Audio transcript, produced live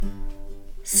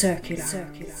Circular.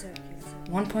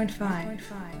 1.5.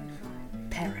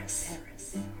 Paris.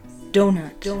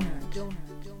 Donut.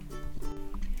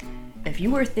 If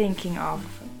you were thinking of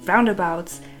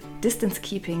roundabouts, distance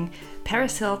keeping,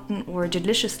 Paris Hilton, or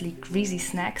deliciously greasy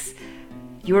snacks,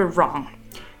 you're wrong.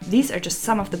 These are just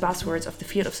some of the buzzwords of the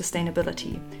field of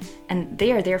sustainability, and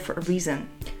they are there for a reason.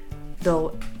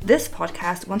 Though this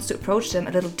podcast wants to approach them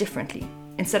a little differently.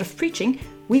 Instead of preaching,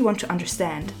 we want to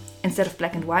understand. Instead of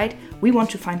black and white, we want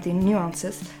to find the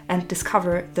nuances and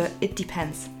discover the it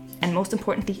depends. And most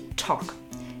importantly, talk.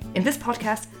 In this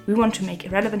podcast, we want to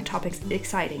make relevant topics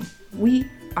exciting. We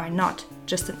are not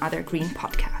just another green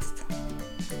podcast.